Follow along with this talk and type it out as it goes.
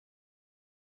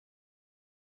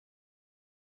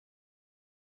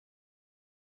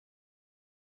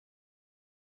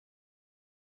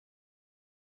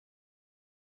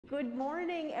Good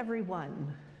morning,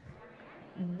 everyone.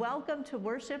 Welcome to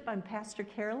worship. I'm Pastor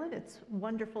Carolyn. It's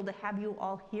wonderful to have you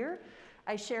all here.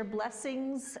 I share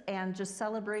blessings and just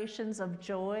celebrations of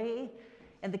joy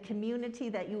and the community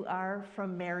that you are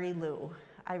from Mary Lou.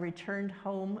 I returned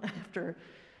home after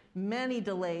many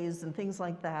delays and things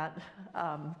like that.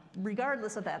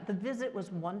 Regardless of that, the visit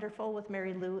was wonderful with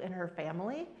Mary Lou and her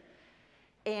family.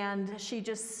 And she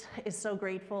just is so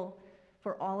grateful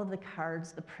for all of the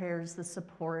cards, the prayers, the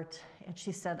support. And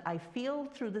she said, I feel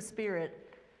through the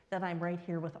Spirit that I'm right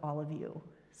here with all of you.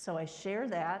 So I share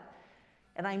that,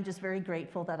 and I'm just very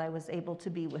grateful that I was able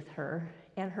to be with her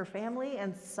and her family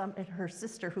and her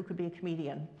sister who could be a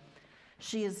comedian.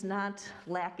 She is not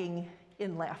lacking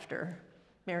in laughter,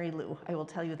 Mary Lou, I will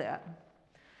tell you that.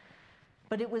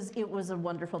 But it was a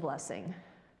wonderful blessing.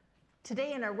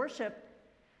 Today in our worship,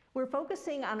 we're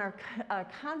focusing on our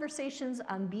conversations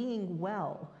on being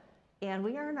well, and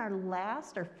we are in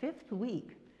our fifth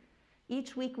week.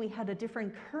 Each week we had a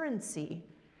different currency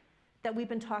that we've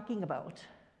been talking about.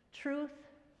 Truth,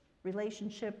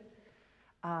 relationship,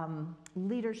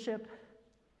 leadership,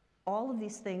 all of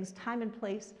these things, time and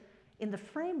place, in the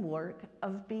framework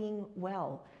of being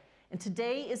well. And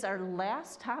today is our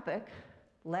last topic.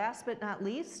 Last but not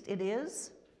least, it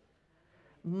is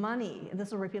money. And this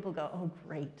is where people go, oh,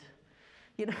 great.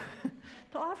 You know,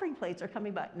 the offering plates are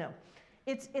coming by. No,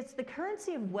 it's the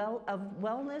currency of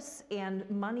wellness and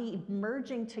money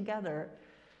merging together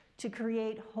to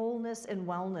create wholeness and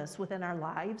wellness within our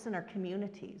lives and our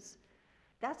communities.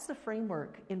 That's the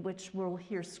framework in which we'll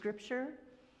hear scripture,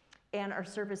 and our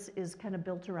service is kind of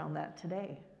built around that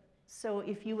today. So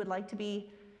if you would like to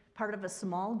be part of a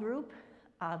small group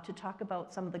to talk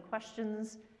about some of the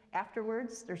questions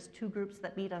afterwards, there's 2 groups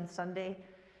that meet on Sunday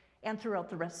and throughout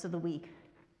the rest of the week.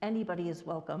 Anybody is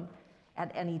welcome at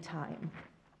any time.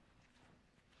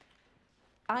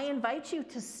 I invite you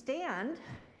to stand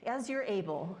as you're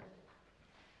able.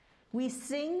 We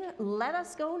sing Let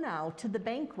Us Go Now to the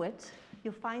Banquet.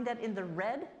 You'll find that in the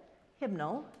red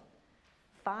hymnal,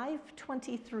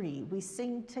 523. We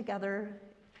sing together.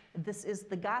 This is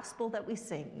the gospel that we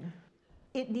sing.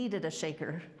 It needed a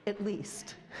shaker, at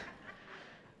least.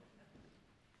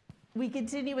 We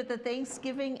continue with the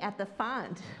Thanksgiving at the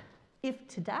font. If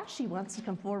Tadashi wants to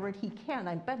come forward, he can.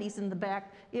 I bet he's in the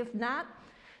back. If not,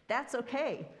 that's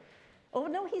okay. Oh,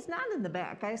 no, he's not in the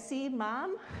back. I see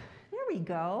Mom. There we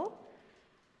go.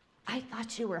 I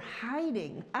thought you were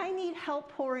hiding. I need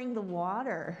help pouring the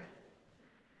water.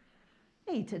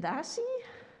 Hey, Tadashi.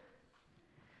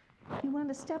 You want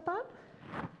to step up?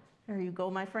 There you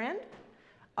go, my friend.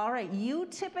 All right, you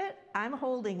tip it. I'm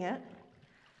holding it.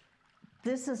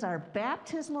 This is our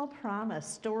baptismal promise,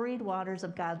 storied waters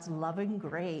of God's loving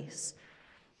grace.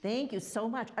 Thank you so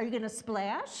much. Are you going to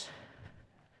splash?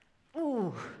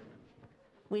 Ooh,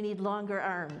 we need longer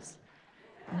arms.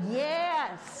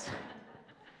 Yes.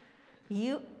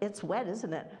 It's wet,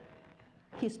 isn't it?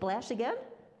 Can you splash again?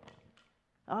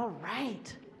 All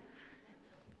right.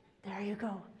 There you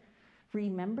go.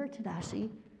 Remember, Tadashi,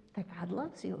 that God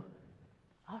loves you.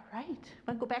 All right. Want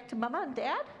to go back to Mama and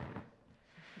Dad?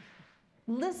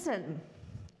 Listen,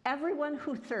 everyone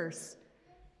who thirsts,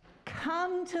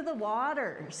 come to the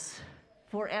waters.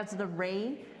 For as the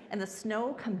rain and the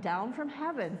snow come down from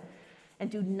heaven and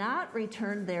do not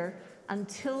return there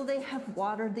until they have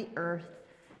watered the earth,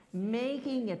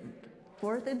 making it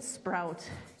forth and sprout,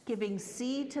 giving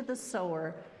seed to the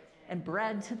sower and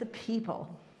bread to the people.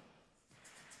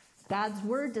 God's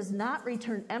word does not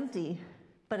return empty,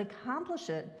 but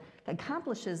accomplishes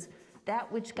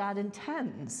that which God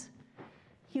intends.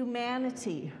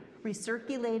 Humanity,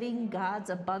 recirculating God's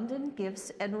abundant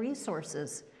gifts and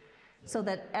resources, so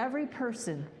that every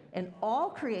person and all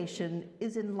creation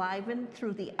is enlivened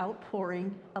through the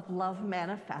outpouring of love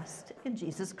manifest in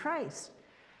Jesus Christ.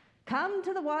 Come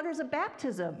to the waters of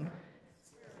baptism.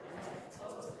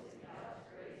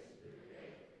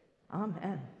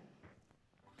 Amen.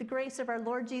 The grace of our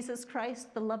Lord Jesus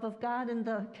Christ, the love of God, and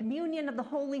the communion of the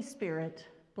Holy Spirit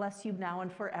bless you now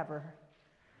and forever.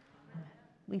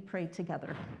 We pray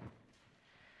together.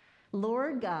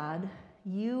 Lord God,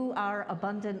 you are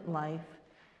abundant life.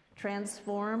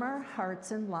 Transform our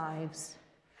hearts and lives.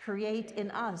 Create in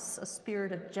us a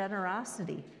spirit of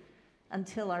generosity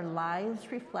until our lives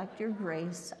reflect your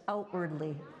grace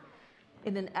outwardly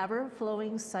in an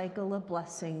ever-flowing cycle of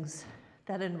blessings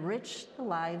that enrich the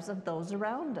lives of those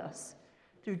around us.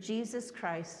 Through Jesus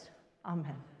Christ,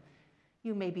 amen.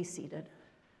 You may be seated.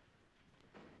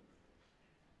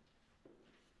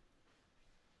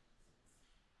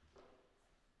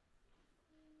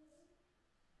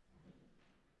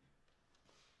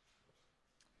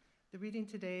 The reading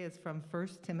today is from 1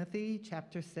 Timothy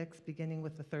chapter 6, beginning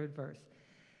with the 3rd verse.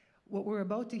 What we're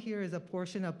about to hear is a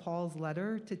portion of Paul's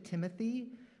letter to Timothy,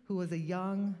 who was a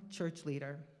young church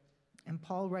leader. And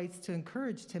Paul writes to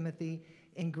encourage Timothy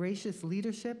in gracious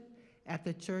leadership at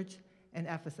the church in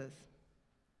Ephesus.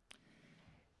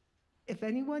 If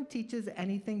anyone teaches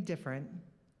anything different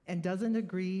and doesn't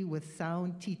agree with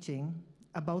sound teaching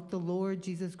about the Lord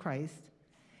Jesus Christ,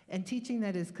 and teaching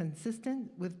that is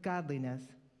consistent with godliness,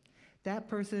 that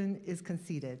person is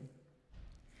conceited.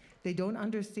 They don't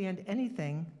understand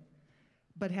anything,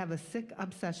 but have a sick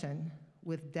obsession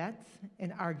with debts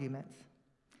and arguments.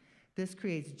 This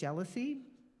creates jealousy,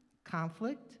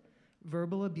 conflict,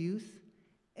 verbal abuse,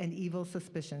 and evil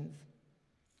suspicions.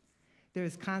 There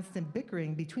is constant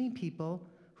bickering between people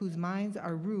whose minds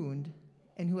are ruined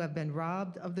and who have been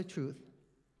robbed of the truth.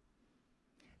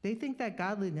 They think that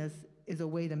godliness is a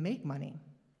way to make money.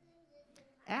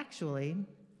 Actually,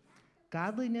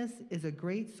 godliness is a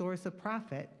great source of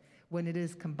profit when it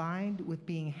is combined with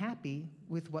being happy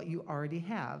with what you already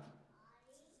have.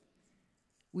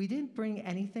 We didn't bring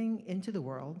anything into the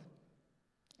world,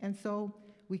 and so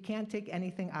we can't take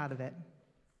anything out of it.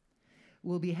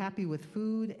 We'll be happy with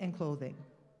food and clothing.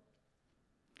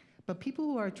 But people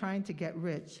who are trying to get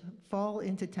rich fall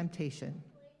into temptation.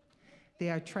 They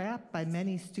are trapped by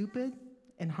many stupid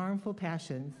and harmful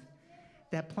passions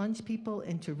that plunge people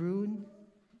into ruin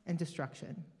and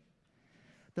destruction.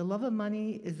 The love of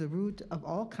money is the root of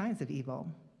all kinds of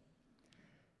evil.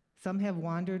 Some have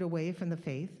wandered away from the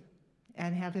faith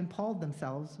and have impaled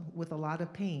themselves with a lot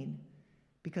of pain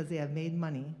because they have made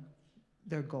money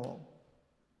their goal.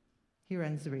 Here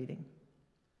ends the reading.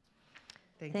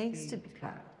 Thanks to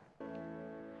God.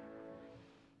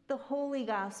 The Holy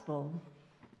Gospel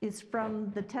is from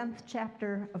the 10th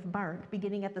chapter of Mark,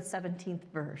 beginning at the 17th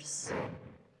verse.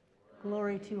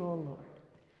 Glory to you, O Lord.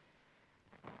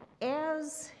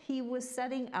 As he was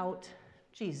setting out,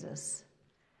 Jesus,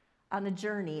 on a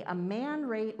journey, a man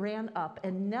ran up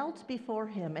and knelt before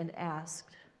him and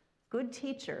asked, "Good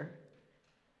teacher,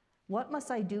 what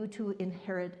must I do to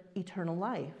inherit eternal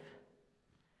life?"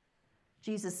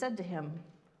 Jesus said to him,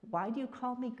 "Why do you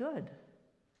call me good?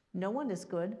 No one is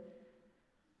good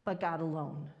but God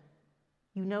alone.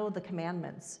 You know the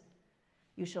commandments.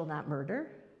 You shall not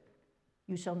murder.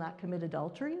 You shall not commit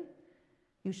adultery.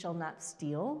 You shall not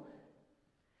steal.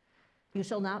 You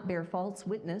shall not bear false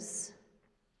witness.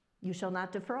 You shall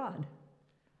not defraud.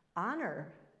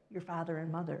 Honor your father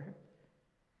and mother."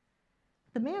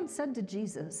 The man said to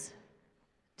Jesus,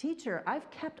 "Teacher, I've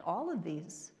kept all of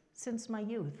these since my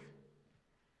youth."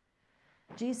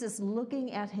 Jesus,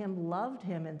 looking at him, loved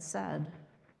him and said,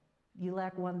 "You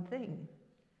lack one thing.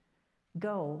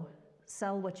 Go,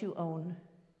 sell what you own,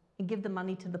 and give the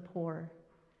money to the poor,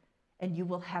 and you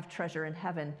will have treasure in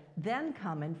heaven. Then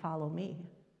come and follow me."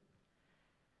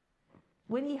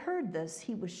 When he heard this,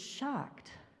 he was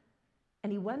shocked,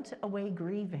 and he went away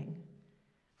grieving,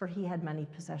 for he had many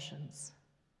possessions.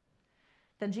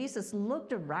 Then Jesus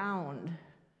looked around,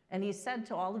 and he said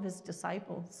to all of his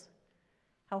disciples,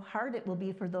 "How hard it will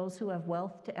be for those who have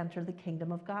wealth to enter the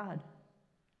kingdom of God."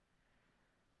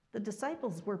 The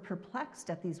disciples were perplexed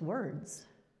at these words.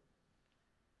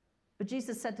 But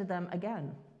Jesus said to them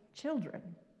again,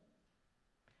 "Children,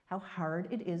 how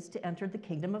hard it is to enter the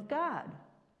kingdom of God.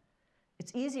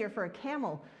 It's easier for a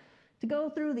camel to go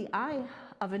through the eye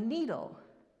of a needle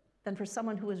than for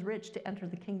someone who is rich to enter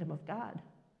the kingdom of God."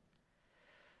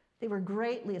 They were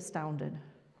greatly astounded,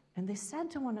 and they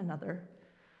said to one another,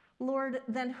 "Lord,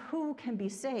 then who can be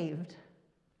saved?"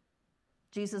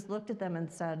 Jesus looked at them and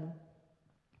said,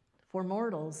 "For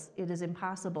mortals it is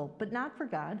impossible, but not for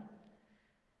God.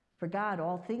 For God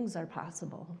all things are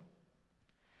possible."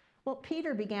 Well,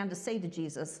 Peter began to say to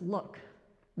Jesus, "Look,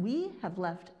 we have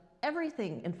left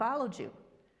everything and followed you."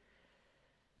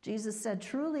 Jesus said,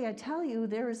 "Truly I tell you,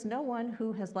 there is no one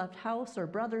who has left house or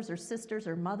brothers or sisters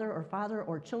or mother or father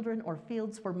or children or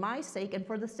fields for my sake and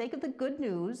for the sake of the good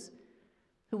news,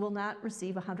 who will not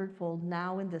receive 100-fold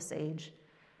now in this age,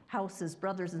 houses,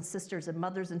 brothers and sisters and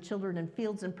mothers and children and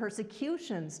fields and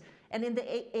persecutions, and in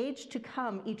the age to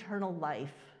come, eternal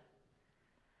life.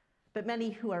 But many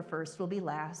who are first will be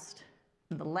last,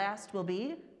 and the last will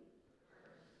be."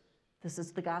 This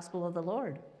is the gospel of the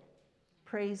Lord.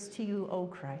 Praise to you, O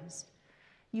Christ.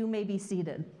 You may be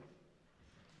seated.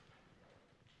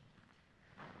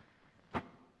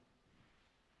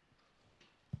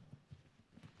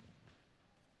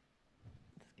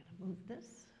 Just going to move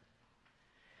this.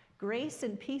 Grace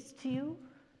and peace to you.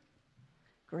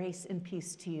 Grace and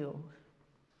peace to you.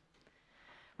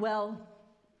 Well,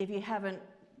 if you haven't,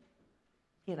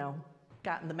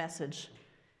 gotten the message,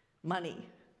 Money,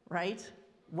 right?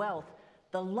 Wealth,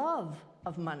 the love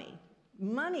of money.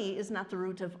 Money is not the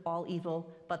root of all evil,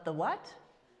 but the what?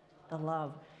 The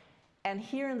love. And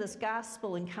here in this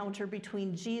gospel encounter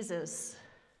between Jesus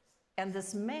and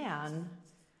this man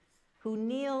who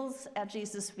kneels at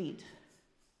Jesus' feet,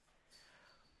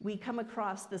 we come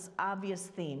across this obvious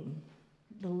theme.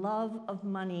 The love of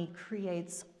money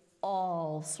creates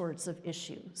all sorts of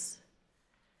issues.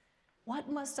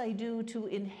 What must I do to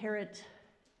inherit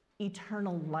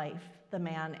eternal life? The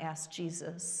man asked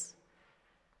Jesus.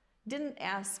 Didn't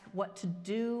ask what to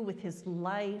do with his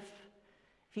life,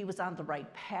 if he was on the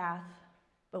right path,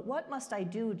 but what must I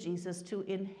do, Jesus, to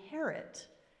inherit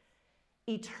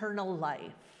eternal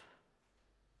life?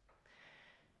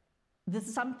 This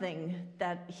is something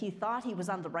that he thought he was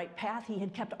on the right path. He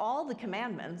had kept all the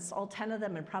commandments, all 10 of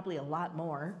them and probably a lot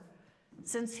more,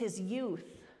 since his youth.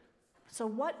 So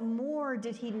what more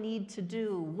did he need to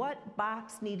do? What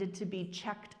box needed to be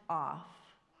checked off?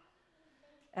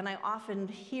 And I often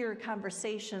hear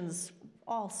conversations,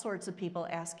 all sorts of people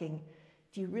asking,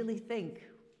 do you really think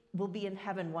we'll be in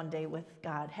heaven one day with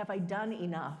God? Have I done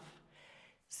enough?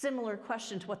 Similar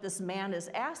question to what this man is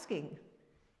asking.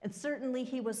 And certainly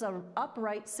he was an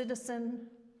upright citizen,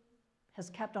 has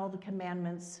kept all the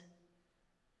commandments.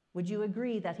 Would you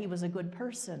agree that he was a good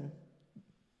person?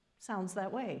 Sounds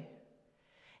that way.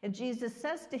 And Jesus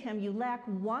says to him, you lack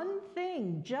one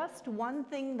thing, just one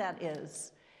thing that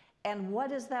is. And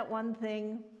what is that one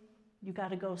thing? You got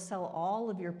to go sell all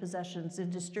of your possessions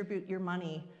and distribute your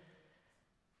money,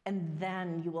 and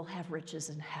then you will have riches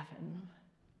in heaven.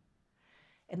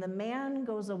 And the man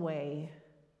goes away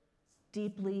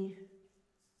deeply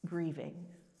grieving.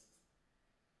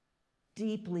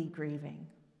 Deeply grieving.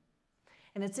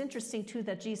 And it's interesting, too,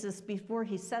 that Jesus, before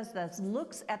he says this,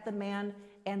 looks at the man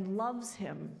and loves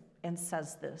him and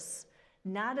says this,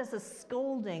 not as a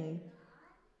scolding,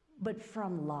 but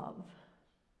from love.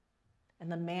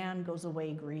 And the man goes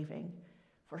away grieving,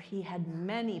 for he had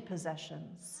many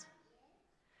possessions.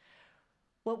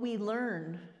 What we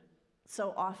learn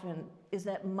so often is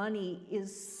that money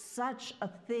is such a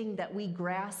thing that we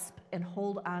grasp and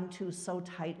hold on to so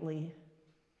tightly.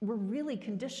 We're really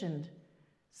conditioned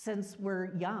since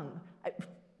we're young.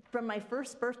 From my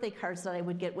first birthday cards that I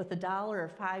would get with $1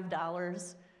 or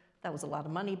 $5, that was a lot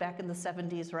of money back in the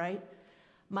 70s, right?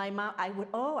 My mom,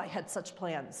 I had such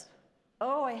plans.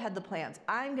 Oh, I had the plans.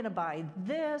 I'm gonna buy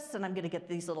this, and I'm gonna get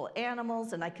these little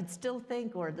animals, and I could still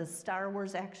think, or the Star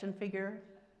Wars action figure.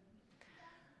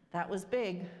 That was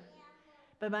big.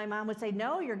 But my mom would say,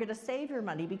 no, you're gonna save your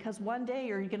money because one day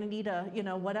you're gonna need a,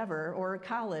 whatever, or a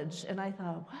college. And I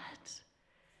thought, what?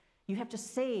 You have to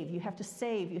save, you have to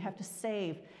save, you have to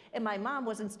save. And my mom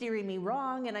wasn't steering me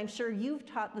wrong, and I'm sure you've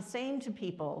taught the same to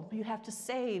people. You have to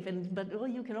save, but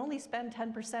you can only spend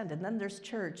 10%, and then there's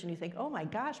church, and you think, oh my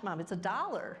gosh, Mom, it's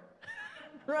 $1,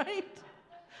 right?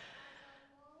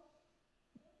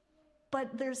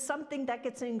 But there's something that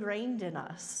gets ingrained in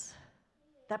us,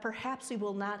 that perhaps we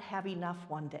will not have enough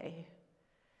one day.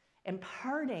 And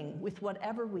parting with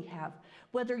whatever we have,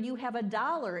 whether you have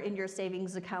 $1 in your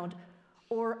savings account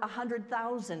or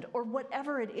 100,000, or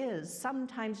whatever it is,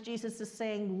 sometimes Jesus is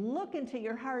saying, look into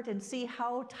your heart and see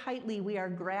how tightly we are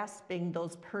grasping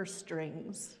those purse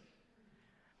strings.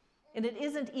 And it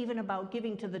isn't even about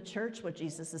giving to the church, what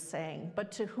Jesus is saying,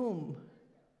 but to whom?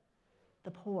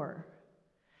 The poor,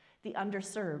 the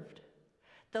underserved,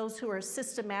 those who are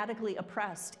systematically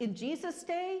oppressed. In Jesus'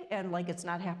 day, and like it's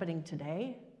not happening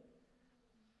today,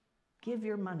 give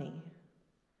your money,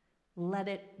 let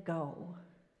it go.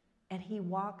 And he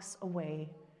walks away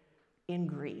in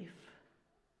grief.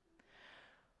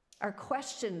 Our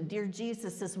question, dear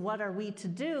Jesus, is what are we to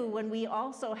do when we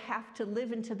also have to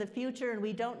live into the future and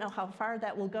we don't know how far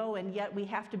that will go, and yet we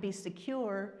have to be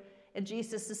secure? And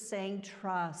Jesus is saying,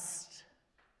 trust.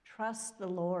 Trust the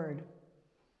Lord.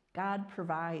 God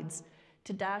provides.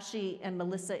 Tadashi and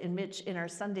Melissa and Mitch in our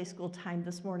Sunday school time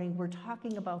this morning were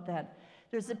talking about that.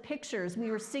 There's a picture, as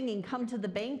we were singing, Come to the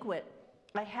Banquet.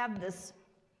 I have this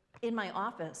in my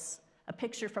office, a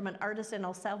picture from an artist in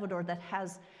El Salvador that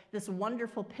has this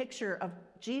wonderful picture of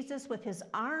Jesus with his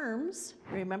arms,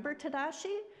 remember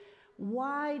Tadashi?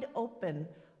 Wide open,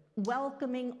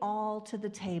 welcoming all to the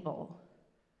table.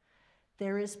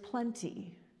 There is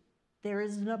plenty. There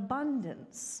is an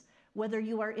abundance. Whether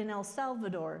you are in El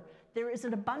Salvador, there is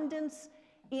an abundance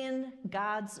in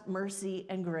God's mercy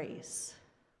and grace.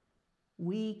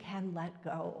 We can let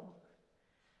go.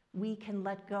 We can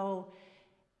let go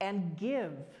and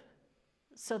give,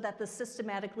 so that the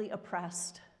systematically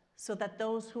oppressed, so that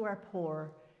those who are poor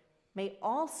may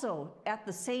also at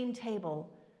the same table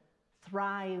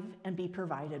thrive, and be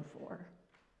provided for.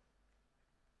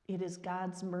 It is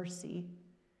God's mercy.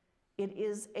 It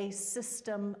is a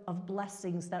system of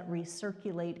blessings that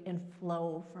recirculate and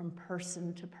flow from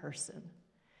person to person.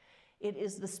 It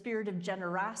is the spirit of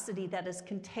generosity that is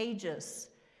contagious.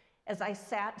 As I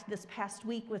sat this past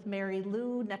week with Mary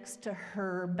Lou next to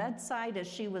her bedside as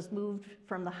she was moved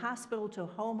from the hospital to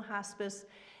home hospice,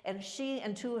 and she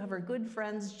and two of her good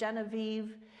friends,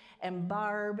 Genevieve and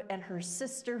Barb, and her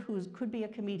sister, who could be a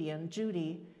comedian,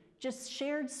 Judy, just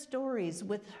shared stories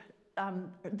with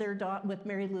with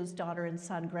Mary Lou's daughter and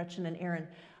son, Gretchen and Aaron,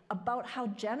 about how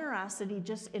generosity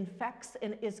just infects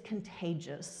and is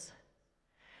contagious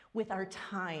with our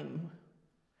time,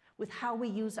 with how we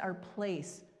use our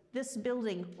place, this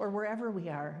building or wherever we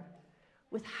are,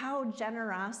 with how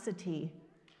generosity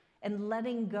and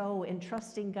letting go and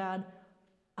trusting God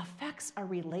affects our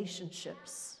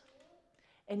relationships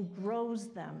and grows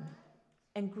them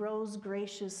and grows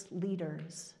gracious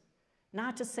leaders.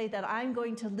 Not to say that I'm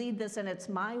going to lead this and it's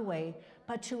my way,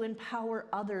 but to empower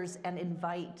others and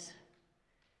invite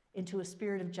into a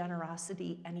spirit of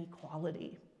generosity and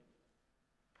equality.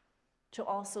 To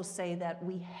also say that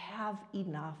we have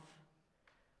enough.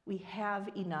 We have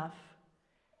enough,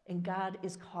 and God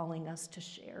is calling us to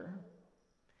share.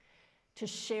 To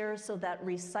share so that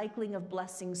recycling of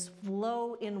blessings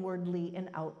flow inwardly and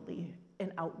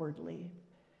outwardly.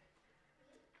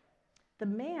 The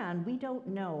man we don't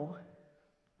know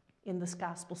in this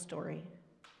gospel story,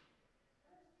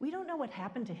 we don't know what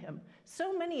happened to him.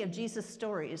 So many of Jesus'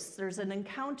 stories, there's an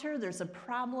encounter, there's a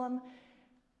problem,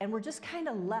 and we're just kind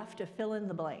of left to fill in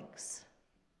the blanks.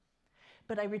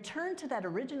 But I return to that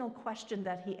original question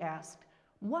that he asked,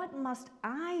 what must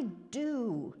I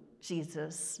do,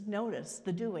 Jesus? Notice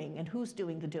the doing and who's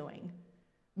doing the doing.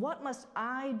 What must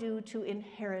I do to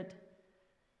inherit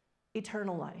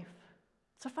eternal life?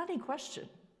 It's a funny question.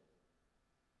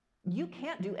 You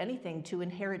can't do anything to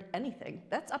inherit anything.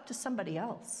 That's up to somebody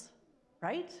else,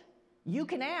 right? You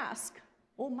can ask,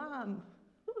 oh, Mom,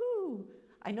 woo-hoo,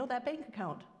 I know that bank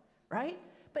account, right?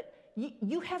 But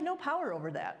you have no power over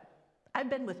that. I've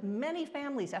been with many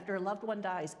families after a loved one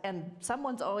dies, and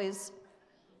someone's always,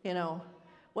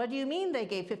 what do you mean they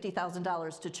gave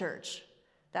 $50,000 to church?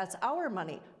 That's our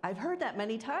money. I've heard that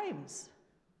many times.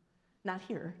 Not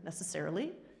here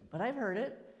necessarily, but I've heard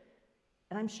it.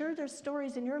 And I'm sure there's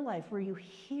stories in your life where you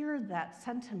hear that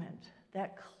sentiment,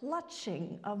 that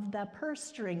clutching of the purse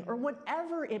string, or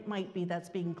whatever it might be that's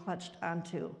being clutched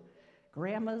onto,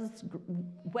 grandma's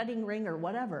wedding ring or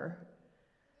whatever.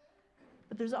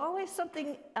 But there's always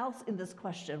something else in this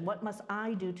question. What must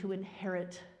I do to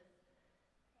inherit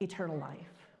eternal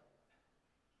life?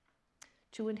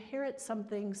 To inherit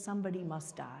something, somebody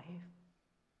must die.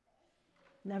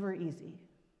 Never easy.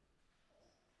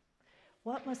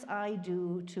 What must I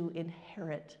do to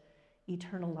inherit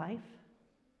eternal life?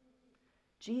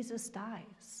 Jesus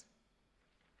dies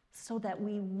so that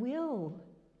we will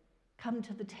come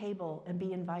to the table and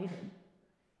be invited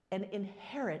and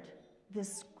inherit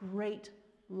this great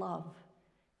love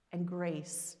and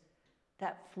grace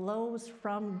that flows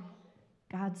from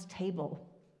God's table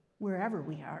wherever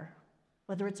we are.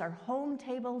 Whether it's our home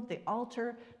table, the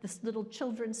altar, this little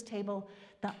children's table,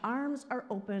 the arms are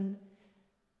open.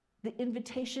 The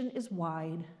invitation is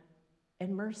wide,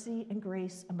 and mercy and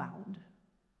grace abound.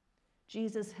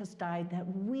 Jesus has died that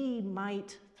we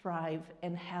might thrive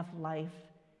and have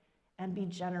life and be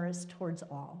generous towards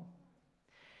all,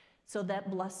 so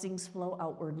that blessings flow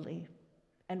outwardly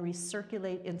and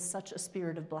recirculate in such a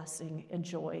spirit of blessing and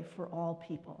joy for all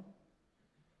people.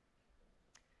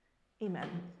 Amen.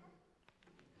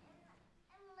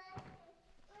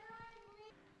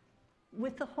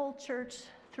 With the whole church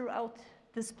throughout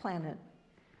this planet,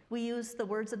 we use the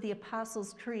words of the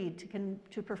Apostles' Creed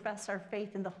to profess our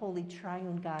faith in the Holy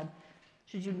Triune God.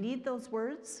 Should you need those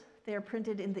words, they are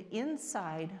printed in the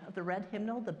inside of the red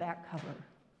hymnal, the back cover.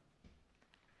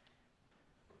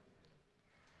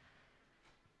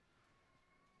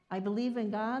 I believe in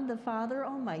God, the Father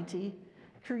Almighty,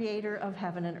 creator of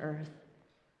heaven and earth.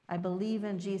 I believe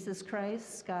in Jesus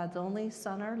Christ, God's only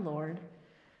Son, our Lord,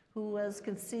 who was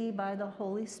conceived by the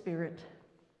Holy Spirit,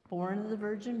 born of the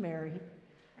Virgin Mary,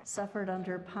 suffered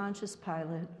under Pontius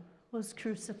Pilate, was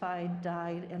crucified,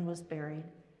 died, and was buried.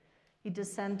 He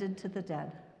descended to the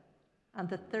dead. On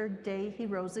the third day he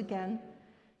rose again.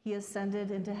 He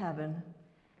ascended into heaven.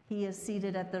 He is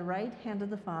seated at the right hand of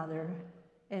the Father,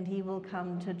 and he will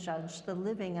come to judge the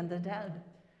living and the dead.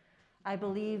 I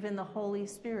believe in the Holy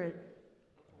Spirit,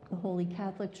 the Holy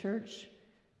Catholic Church,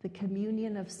 the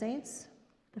communion of saints,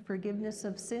 the forgiveness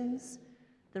of sins,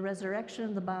 the resurrection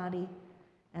of the body,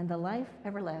 and the life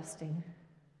everlasting.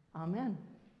 Amen.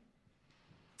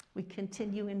 We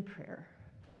continue in prayer.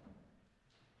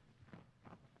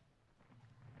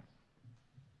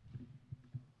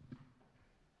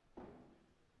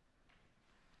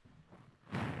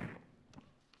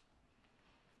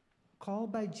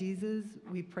 Called by Jesus,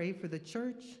 we pray for the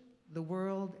church, the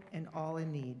world, and all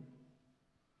in need.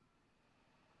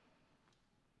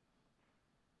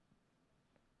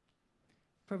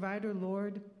 Provider,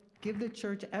 Lord, give the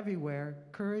church everywhere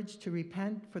courage to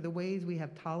repent for the ways we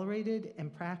have tolerated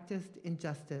and practiced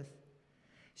injustice.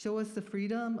 Show us the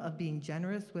freedom of being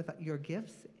generous with your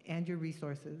gifts and your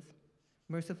resources.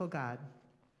 Merciful God,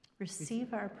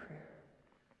 Receive our prayer.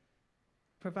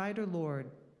 Provider, Lord,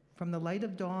 from the light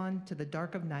of dawn to the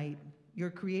dark of night, your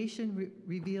creation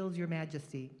reveals your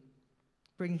majesty.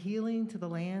 Bring healing to the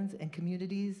lands and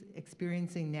communities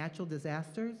experiencing natural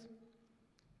disasters.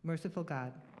 Merciful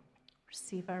God,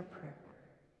 Receive our prayer.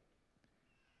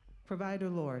 Provider,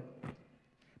 Lord,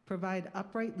 provide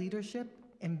upright leadership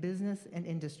in business and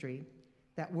industry,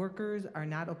 that workers are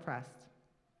not oppressed.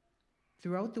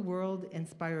 Throughout the world,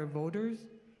 inspire voters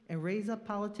and raise up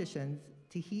politicians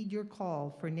to heed your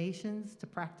call for nations to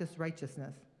practice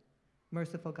righteousness.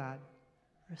 Merciful God,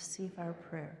 Receive our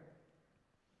prayer.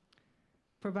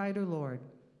 Provider, Lord,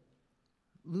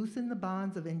 loosen the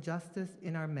bonds of injustice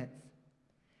in our midst.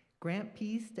 Grant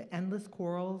peace to endless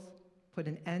quarrels, put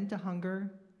an end to hunger,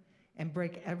 and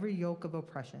break every yoke of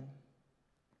oppression.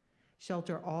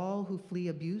 Shelter all who flee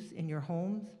abuse in your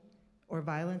homes or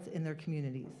violence in their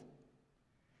communities.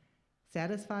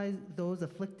 Satisfy those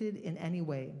afflicted in any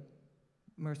way.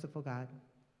 Merciful God,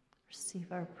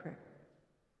 Receive our prayer.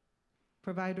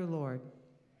 Provider, Lord,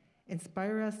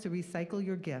 inspire us to recycle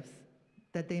your gifts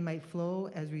that they might flow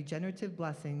as regenerative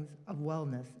blessings of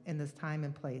wellness in this time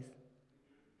and place.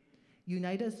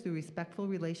 Unite us through respectful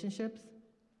relationships,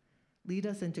 lead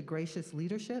us into gracious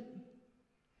leadership,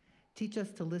 teach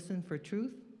us to listen for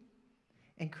truth,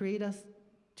 and create us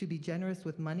to be generous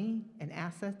with money and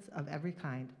assets of every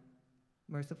kind.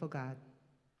 Merciful God,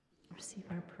 Receive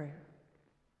our prayer.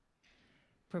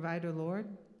 Provider, Lord,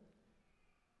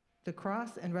 the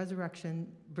cross and resurrection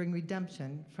bring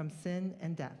redemption from sin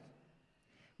and death.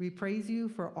 We praise you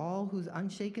for all whose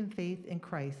unshaken faith in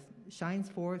Christ shines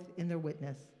forth in their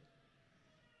witness.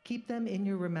 Keep them in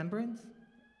your remembrance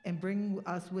and bring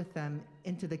us with them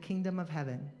into the kingdom of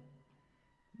heaven.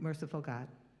 Merciful God,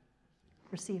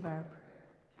 Receive our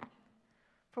prayer.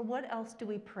 For what else do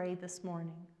we pray this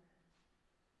morning?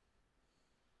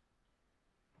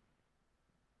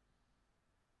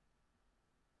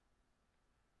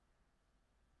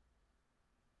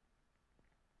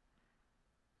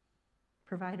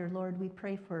 Provider, Lord, we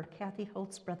pray for Kathy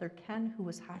Holt's brother Ken, who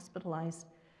was hospitalized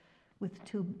with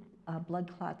two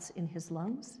blood clots in his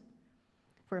lungs.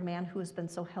 For a man who has been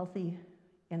so healthy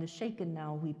and is shaken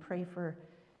now, we pray for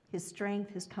his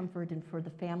strength, his comfort, and for the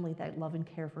family that love and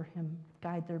care for him.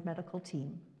 Guide their medical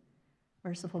team.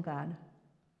 Merciful God,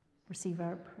 receive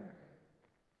our prayer.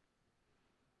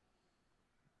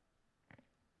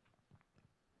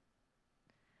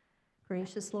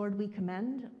 Gracious Lord, we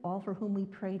commend all for whom we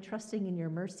pray, trusting in your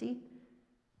mercy.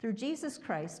 Through Jesus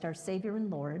Christ, our Savior and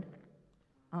Lord.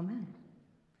 Amen.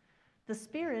 The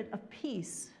Spirit of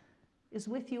peace is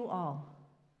with you all.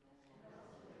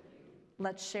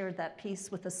 Let's share that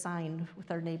peace with a sign with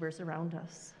our neighbors around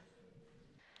us.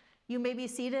 You may be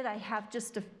seated. I have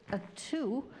just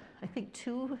two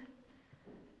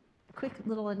quick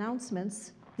little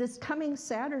announcements. This coming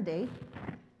Saturday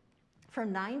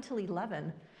from 9 till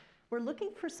 11, we're looking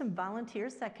for some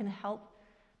volunteers that can help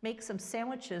make some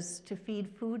sandwiches to feed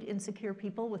food insecure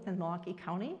people within Milwaukee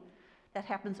County. That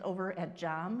happens over at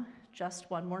JOM, Just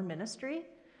One More Ministry.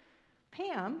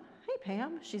 Pam, hey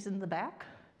Pam, she's in the back.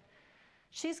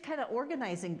 She's kind of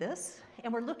organizing this,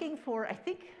 and we're looking for, I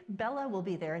think Bella will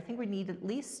be there. I think we need at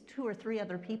least 2 or 3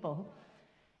 other people.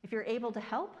 If you're able to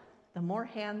help, the more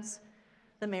hands,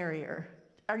 the merrier.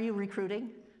 Are you recruiting?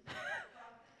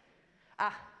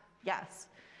 Yes.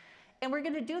 And we're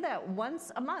going to do that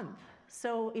once a month.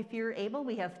 So if you're able,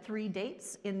 we have 3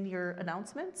 dates in your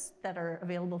announcements that are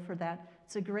available for that.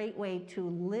 It's a great way to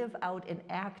live out and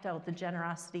act out the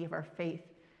generosity of our faith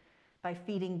by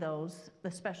feeding those,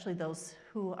 especially those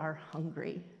who are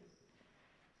hungry.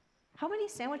 How many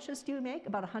sandwiches do you make?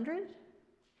 About 100?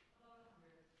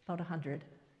 About 100.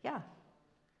 Yeah.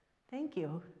 Thank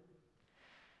you.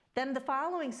 Then the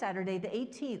following Saturday, the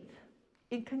 18th,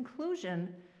 in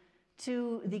conclusion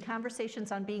to the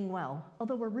conversations on being well,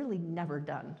 although we're really never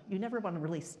done. You never want to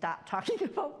really stop talking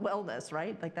about wellness,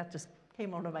 right? Like that just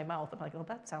came out of my mouth. I'm like, oh,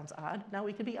 that sounds odd. Now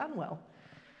we could be unwell.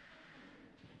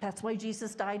 That's why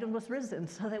Jesus died and was risen,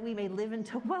 so that we may live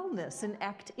into wellness and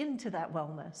act into that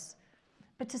wellness.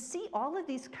 But to see all of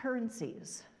these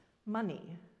currencies,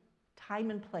 money, time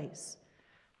and place,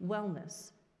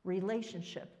 wellness,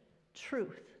 relationship,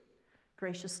 truth,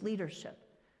 gracious leadership,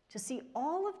 to see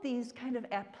all of these kind of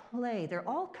at play, they're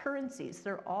all currencies,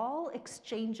 they're all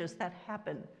exchanges that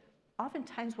happen,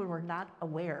 oftentimes when we're not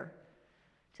aware.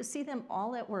 To see them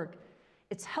all at work,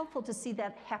 it's helpful to see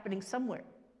that happening somewhere.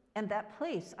 And that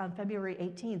place on February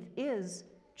 18th is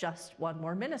Just One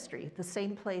More Ministry, the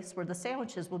same place where the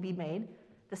sandwiches will be made,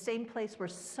 the same place where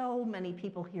so many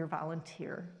people here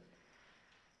volunteer.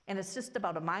 And it's just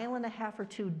about 1.5 miles or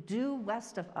 2 due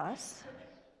west of us.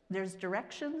 There's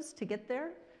directions to get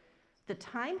there. The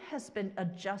time has been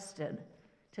adjusted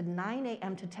to 9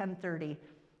 a.m. to 10:30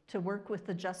 to work with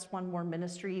the Just One More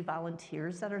Ministry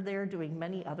volunteers that are there doing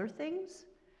many other things.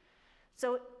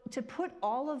 So to put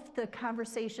all of the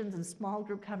conversations and small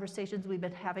group conversations we've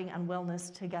been having on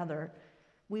wellness together,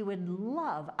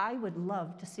 I would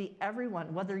love to see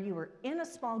everyone, whether you were in a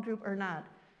small group or not,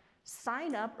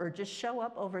 sign up or just show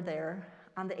up over there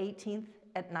on the 18th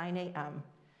at 9 a.m.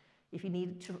 If you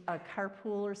need a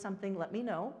carpool or something, let me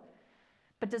know.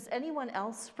 But does anyone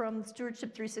else from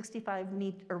Stewardship 365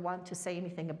 need or want to say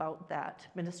anything about that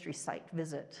ministry site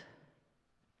visit?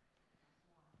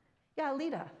 Yeah,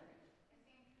 Alita.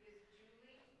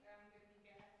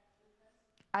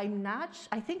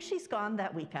 I think she's gone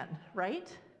that weekend,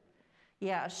 right?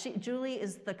 Yeah, Julie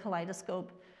is the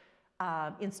Kaleidoscope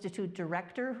Institute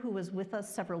director who was with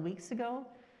us several weeks ago,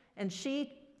 and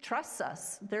she trusts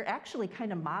us. They're actually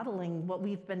kind of modeling what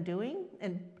we've been doing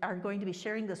and are going to be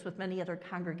sharing this with many other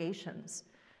congregations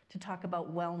to talk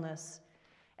about wellness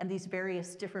and these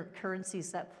various different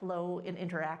currencies that flow and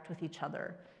interact with each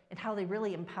other and how they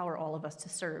really empower all of us to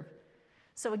serve.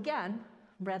 So again,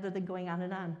 rather than going on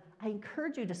and on, I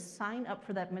encourage you to sign up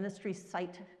for that ministry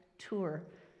site tour.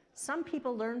 Some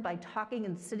people learn by talking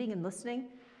and sitting and listening.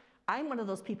 I'm one of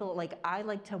those people, I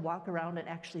like to walk around and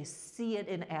actually see it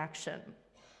in action.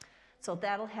 So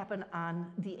that'll happen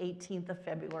on the 18th of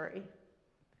February.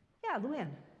 Yeah, Luann.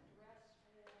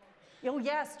 Oh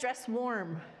yes, dress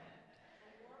warm.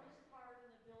 The warmest part in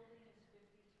the building is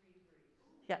 53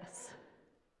 degrees. Yes.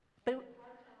 But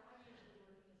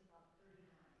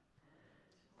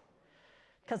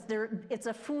because it's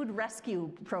a food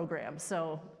rescue program,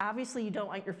 so obviously you don't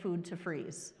want your food to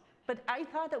freeze. But I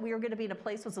thought that we were going to be in a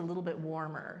place that was a little bit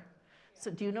warmer.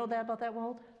 So do you know that about that,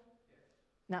 Wald?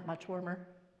 Not much warmer?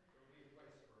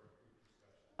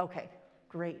 Okay,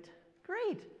 great,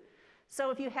 great.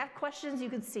 So if you have questions, you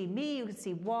can see me, you can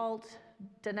see Walt,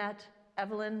 Danette,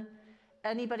 Evelyn,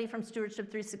 anybody from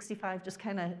Stewardship 365, just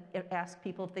kind of ask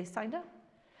people if they signed up.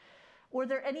 Were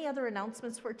there any other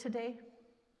announcements for today?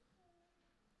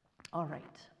 All right,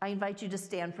 I invite you to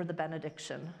stand for the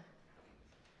benediction.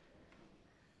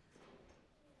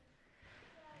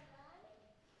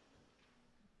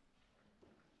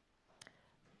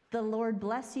 The Lord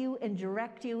bless you and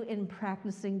direct you in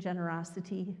practicing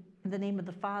generosity. In the name of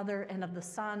the Father, and of the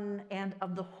Son, and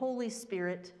of the Holy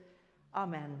Spirit.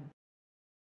 Amen.